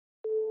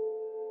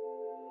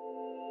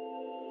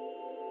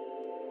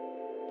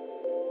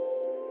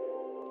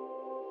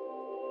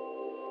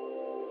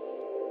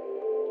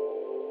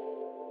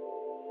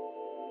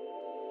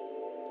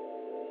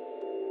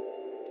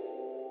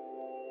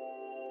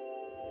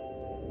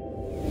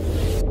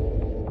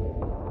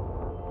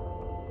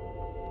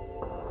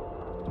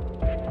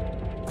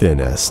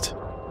thinnest,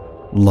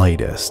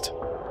 lightest,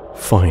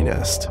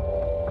 finest.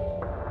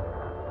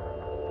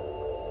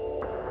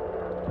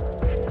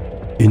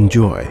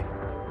 Enjoy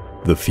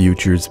the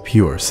future's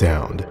pure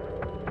sound.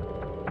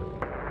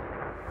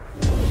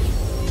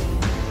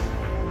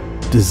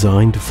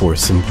 Designed for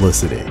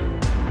simplicity.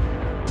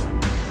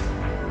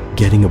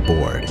 Getting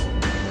aboard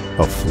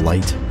a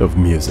flight of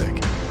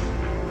music.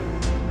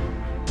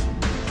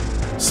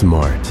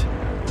 Smart.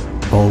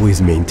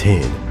 Always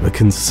maintain a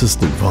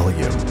consistent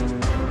volume,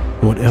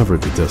 whatever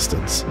the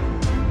distance.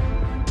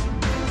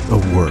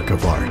 A work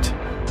of art.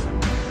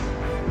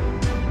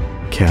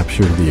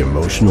 Capture the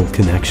emotional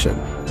connection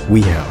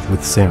we have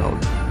with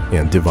sound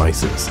and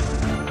devices.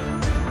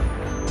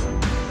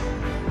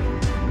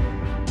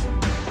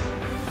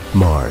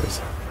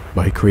 Mars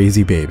by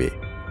Crazy Baby.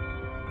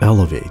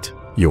 Elevate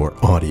your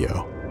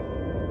audio.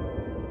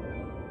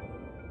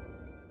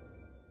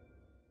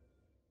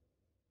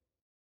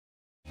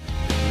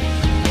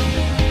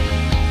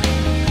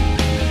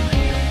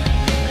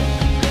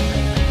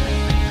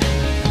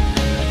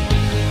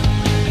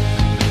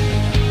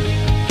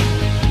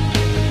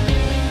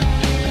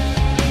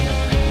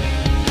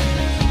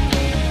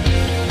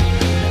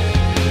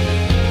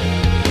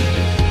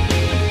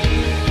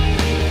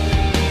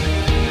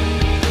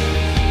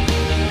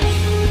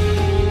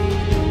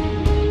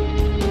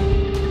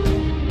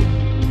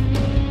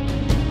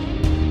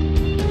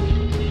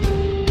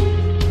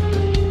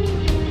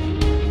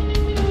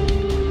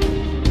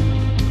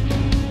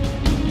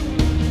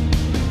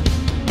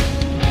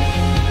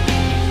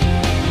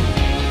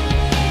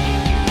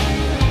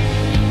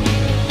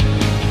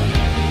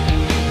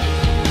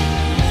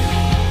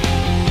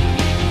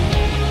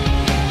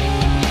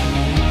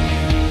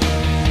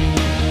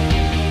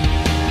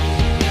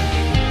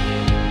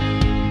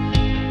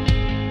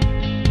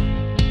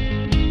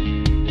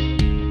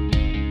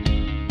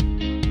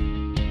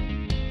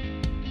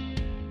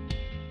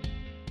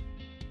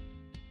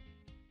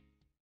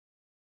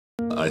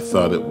 I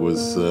thought it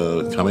was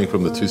coming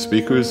from the two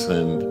speakers,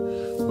 and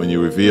when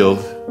you revealed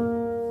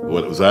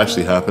what was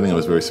actually happening, I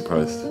was very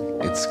surprised.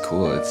 It's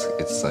cool.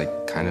 It's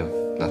like kind of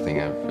nothing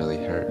I've really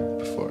heard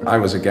before. I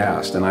was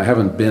aghast, and I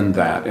haven't been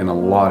that in a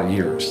lot of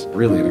years.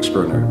 Really an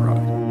extraordinary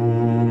product.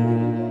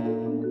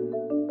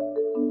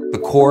 The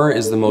Core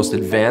is the most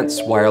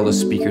advanced wireless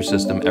speaker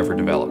system ever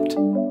developed.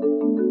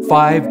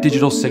 5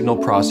 digital signal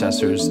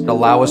processors that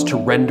allow us to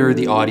render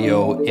the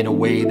audio in a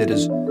way that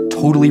is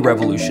totally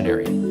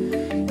revolutionary.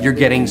 You're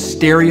getting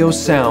stereo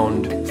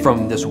sound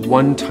from this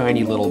one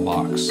tiny little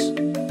box.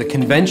 The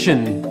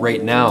convention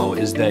right now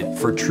is that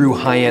for true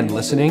high-end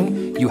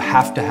listening, you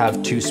have to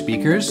have 2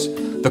 speakers.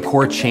 The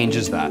Core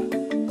changes that.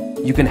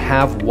 You can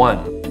have 1,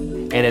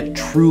 and it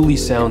truly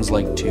sounds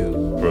like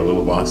 2. For a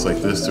little box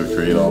like this to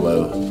create all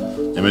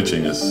the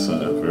imaging is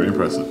very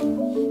impressive.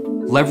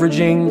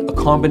 Leveraging a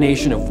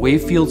combination of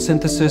wave field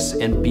synthesis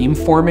and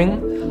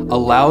beamforming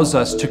allows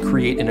us to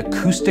create an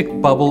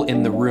acoustic bubble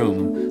in the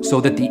room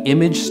so that the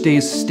image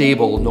stays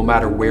stable no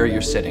matter where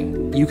you're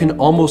sitting. You can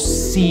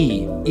almost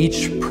see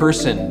each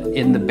person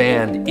in the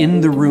band in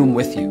the room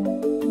with you.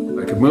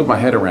 I could move my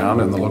head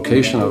around and the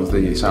location of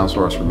the sound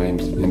source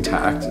remained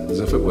intact, as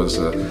if it was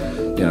a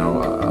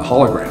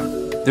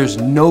hologram. There's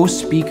no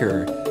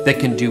speaker that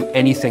can do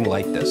anything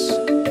like this.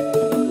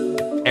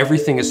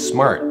 Everything is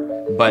smart,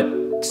 but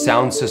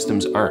sound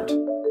systems aren't.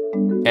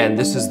 And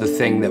this is the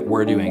thing that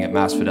we're doing at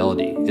Mass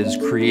Fidelity, is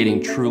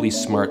creating truly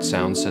smart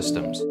sound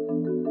systems.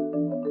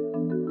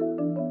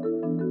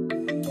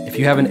 If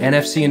you have an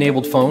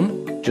NFC-enabled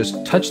phone,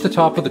 just touch the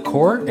top of the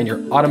Core and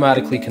you're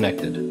automatically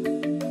connected.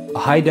 A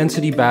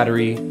high-density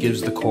battery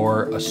gives the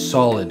Core a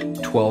solid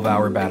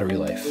 12-hour battery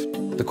life.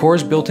 The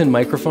Core's built-in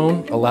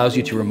microphone allows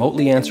you to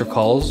remotely answer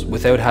calls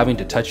without having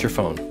to touch your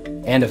phone.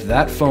 And if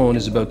that phone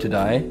is about to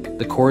die,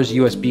 the Core's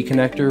USB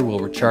connector will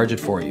recharge it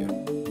for you.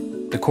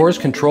 The Core's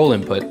control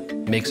input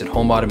makes it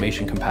home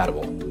automation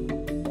compatible.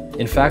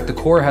 In fact, the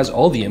Core has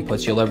all the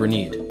inputs you'll ever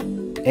need.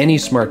 Any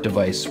smart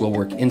device will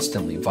work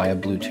instantly via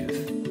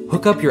Bluetooth.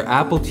 Hook up your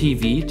Apple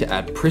TV to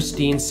add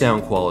pristine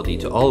sound quality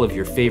to all of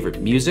your favorite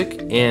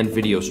music and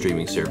video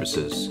streaming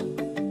services.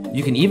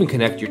 You can even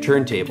connect your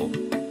turntable.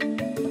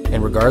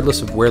 And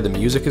regardless of where the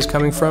music is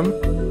coming from,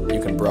 you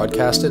can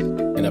broadcast it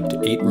in up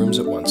to 8 rooms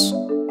at once.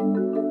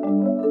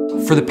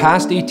 For the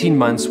past 18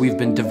 months, we've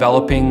been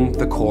developing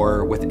the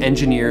Core with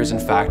engineers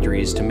and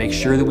factories to make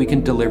sure that we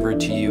can deliver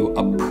to you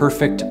a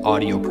perfect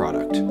audio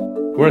product.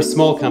 We're a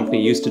small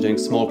company used to doing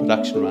small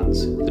production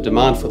runs. The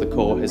demand for the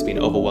Core has been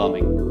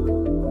overwhelming.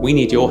 We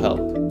need your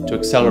help to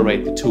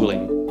accelerate the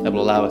tooling that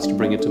will allow us to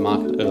bring it to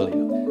market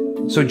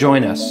earlier. So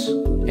join us,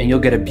 and you'll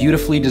get a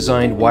beautifully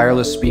designed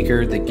wireless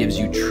speaker that gives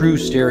you true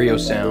stereo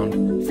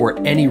sound for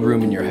any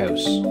room in your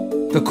house.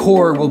 The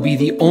Core will be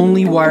the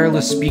only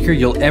wireless speaker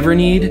you'll ever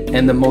need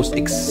and the most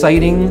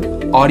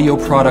exciting audio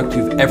product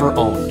you've ever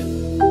owned.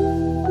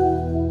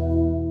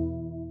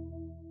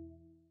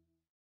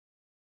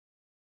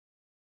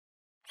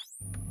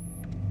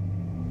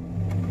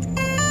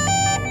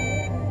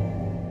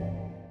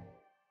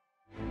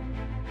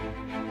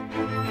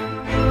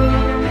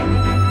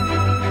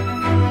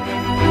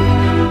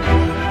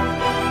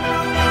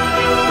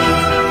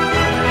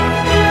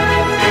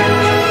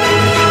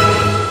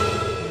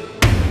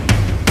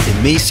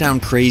 may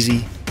sound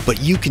crazy,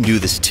 but you can do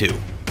this too.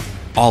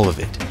 All of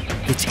it.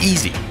 It's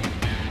easy.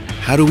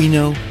 How do we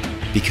know?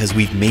 Because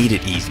we've made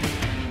it easy.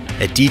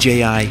 At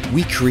DJI,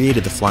 we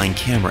created the flying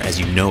camera as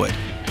you know it.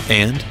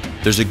 And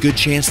there's a good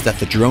chance that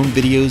the drone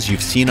videos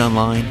you've seen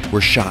online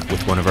were shot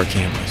with one of our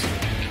cameras.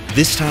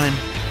 This time,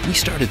 we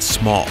started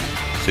small,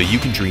 so you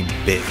can dream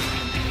big.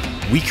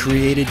 We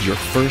created your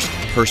first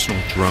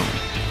personal drone,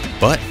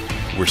 but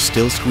we're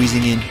still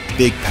squeezing in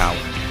big power.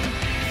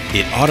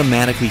 It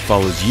automatically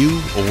follows you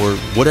or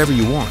whatever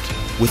you want,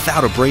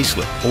 without a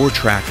bracelet or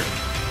tracker,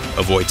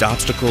 avoids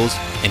obstacles,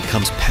 and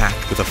comes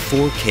packed with a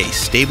 4K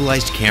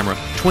stabilized camera,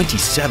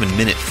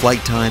 27-minute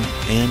flight time,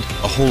 and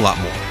a whole lot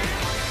more.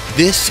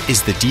 This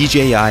is the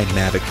DJI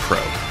Mavic Pro,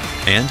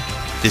 and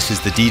this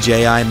is the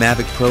DJI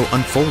Mavic Pro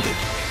Unfolded.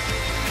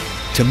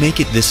 To make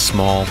it this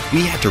small,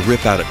 we had to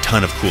rip out a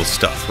ton of cool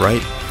stuff,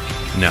 right?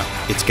 No,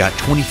 it's got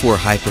 24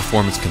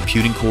 high-performance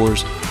computing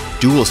cores,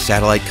 dual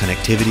satellite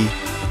connectivity,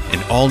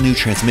 an all-new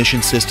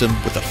transmission system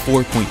with a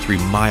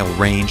 4.3-mile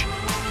range,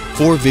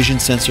 4 vision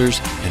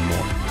sensors, and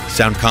more.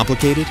 Sound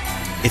complicated?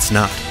 It's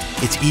not.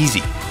 It's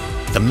easy.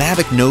 The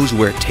Mavic knows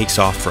where it takes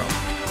off from,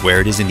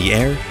 where it is in the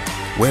air,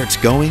 where it's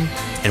going,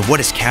 and what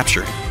it's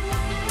capturing.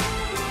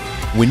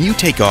 When you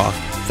take off,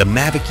 the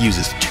Mavic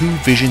uses 2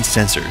 vision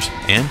sensors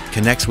and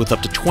connects with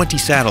up to 20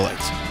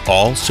 satellites,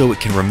 all so it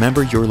can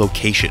remember your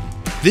location.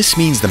 This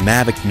means the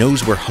Mavic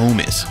knows where home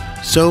is,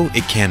 so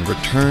it can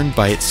return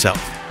by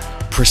itself.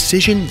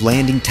 Precision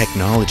landing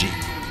technology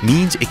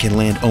means it can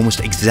land almost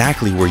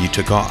exactly where you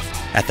took off,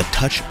 at the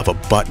touch of a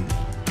button.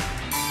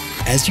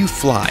 As you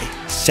fly,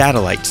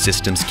 satellite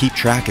systems keep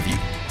track of you,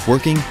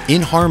 working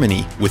in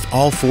harmony with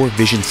all 4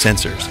 vision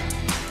sensors,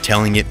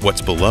 telling it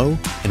what's below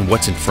and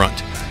what's in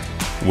front.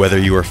 Whether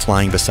you are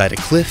flying beside a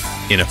cliff,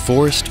 in a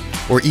forest,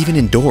 or even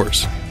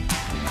indoors.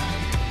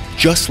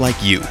 Just like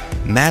you,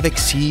 Mavic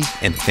sees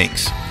and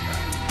thinks.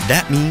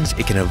 That means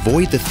it can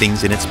avoid the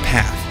things in its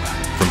path,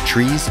 from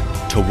trees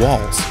to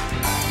walls.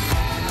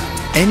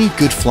 Any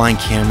good flying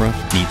camera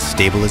needs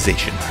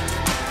stabilization.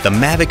 The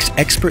Mavic's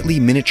expertly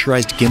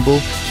miniaturized gimbal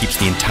keeps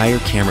the entire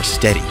camera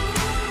steady.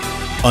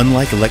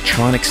 Unlike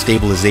electronic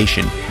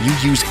stabilization, you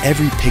use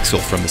every pixel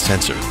from the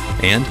sensor,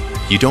 and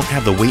you don't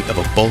have the weight of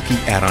a bulky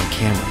add-on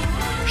camera.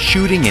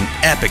 Shooting an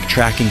epic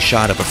tracking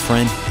shot of a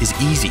friend is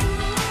easy.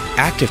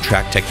 Active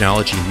track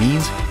technology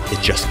means it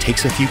just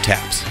takes a few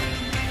taps.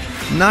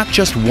 Not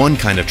just one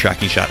kind of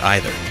tracking shot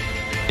either.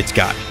 It's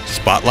got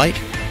spotlight,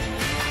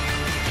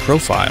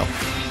 profile,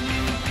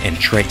 and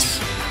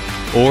trace.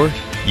 Or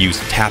use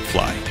tap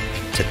fly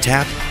to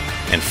tap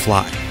and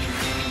fly.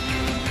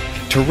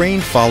 Terrain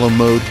follow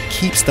mode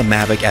keeps the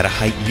Mavic at a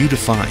height you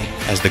define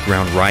as the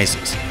ground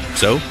rises,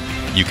 so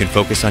you can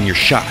focus on your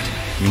shot,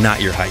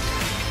 not your height.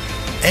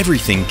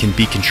 Everything can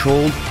be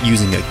controlled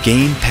using a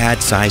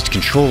gamepad-sized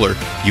controller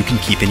you can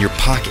keep in your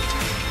pocket.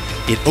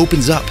 It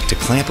opens up to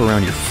clamp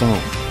around your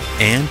phone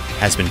and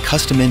has been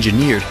custom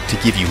engineered to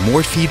give you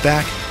more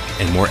feedback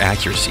and more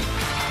accuracy.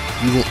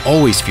 You will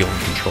always feel in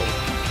control.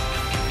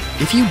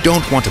 If you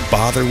don't want to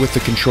bother with the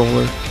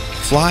controller,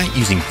 fly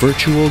using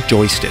virtual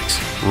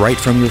joysticks right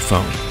from your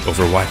phone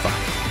over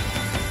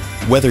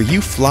Wi-Fi. Whether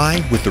you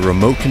fly with the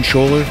remote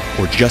controller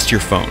or just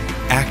your phone,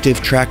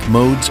 active track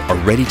modes are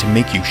ready to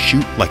make you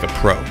shoot like a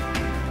pro.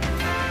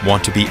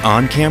 Want to be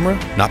on camera,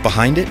 not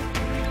behind it?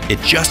 It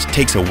just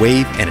takes a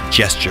wave and a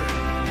gesture.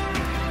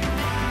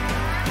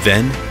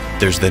 Then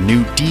there's the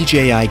new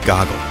DJI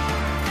goggle.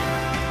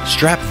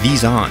 Strap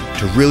these on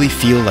to really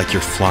feel like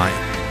you're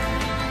flying.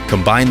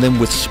 Combine them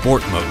with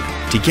sport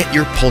mode to get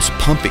your pulse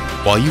pumping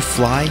while you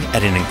fly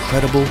at an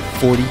incredible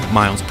 40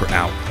 miles per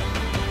hour.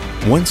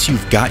 Once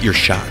you've got your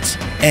shots,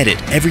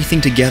 edit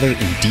everything together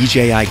in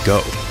DJI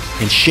Go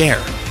and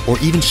share or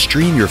even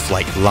stream your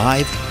flight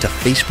live to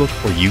Facebook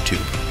or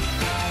YouTube.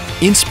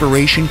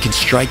 Inspiration can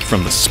strike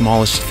from the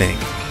smallest thing,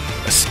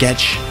 a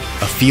sketch,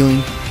 a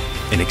feeling,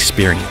 an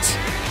experience.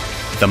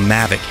 The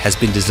Mavic has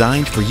been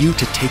designed for you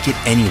to take it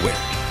anywhere,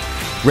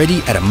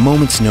 ready at a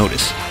moment's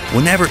notice,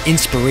 whenever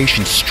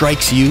inspiration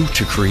strikes you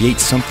to create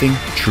something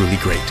truly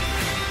great.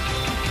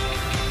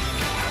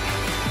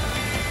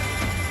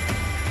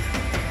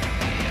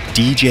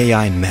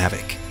 DJI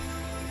Mavic,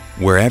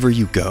 wherever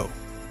you go.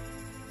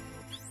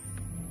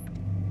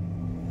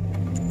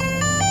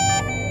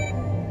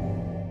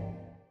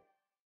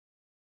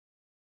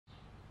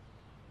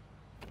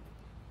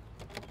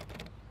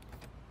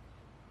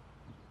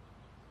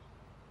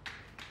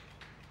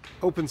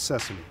 Open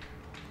Sesame.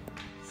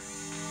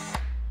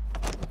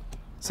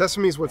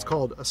 Sesame is what's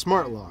called a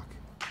smart lock,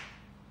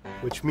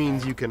 which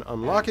means you can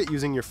unlock it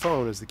using your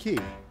phone as the key.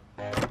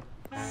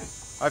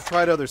 I've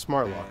tried other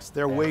smart locks.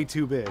 They're way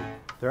too big.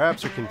 Their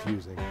apps are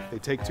confusing. They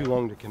take too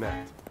long to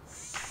connect.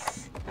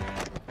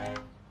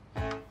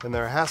 And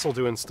they're a hassle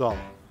to install.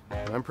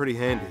 And I'm pretty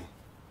handy.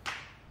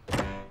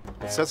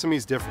 But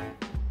Sesame's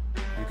different.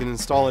 You can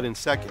install it in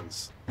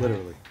seconds,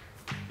 literally.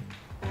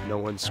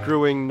 No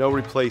unscrewing, no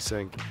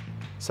replacing.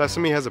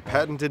 Sesame has a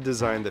patented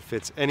design that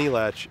fits any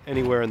latch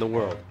anywhere in the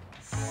world.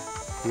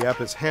 The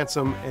app is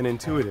handsome and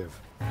intuitive.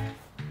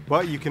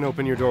 But you can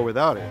open your door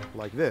without it,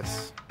 like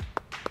this.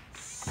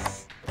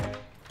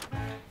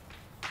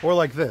 Or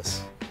like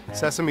this.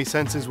 Sesame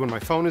senses when my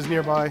phone is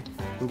nearby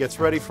and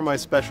gets ready for my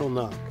special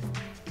knock.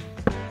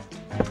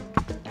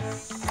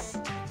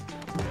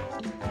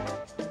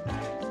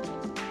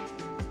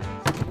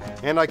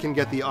 And I can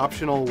get the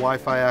optional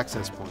Wi-Fi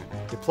access point.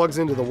 It plugs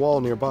into the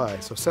wall nearby,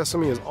 so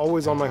Sesame is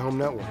always on my home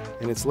network,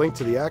 and it's linked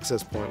to the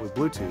access point with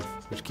Bluetooth,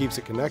 which keeps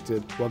it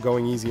connected while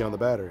going easy on the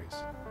batteries.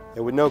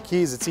 And with no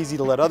keys, it's easy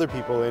to let other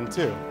people in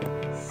too.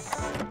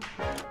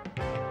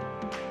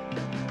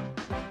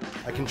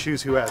 I can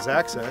choose who has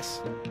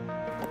access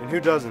and who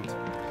doesn't.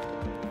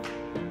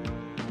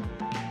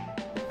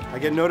 I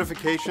get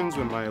notifications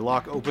when my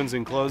lock opens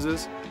and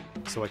closes,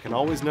 so I can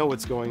always know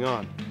what's going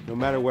on, no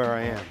matter where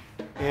I am.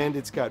 And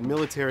it's got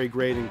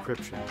military-grade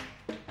encryption.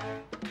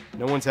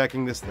 No one's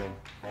hacking this thing.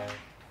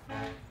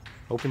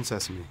 Open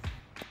Sesame.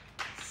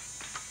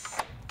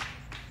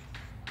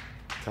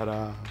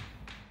 Ta-da!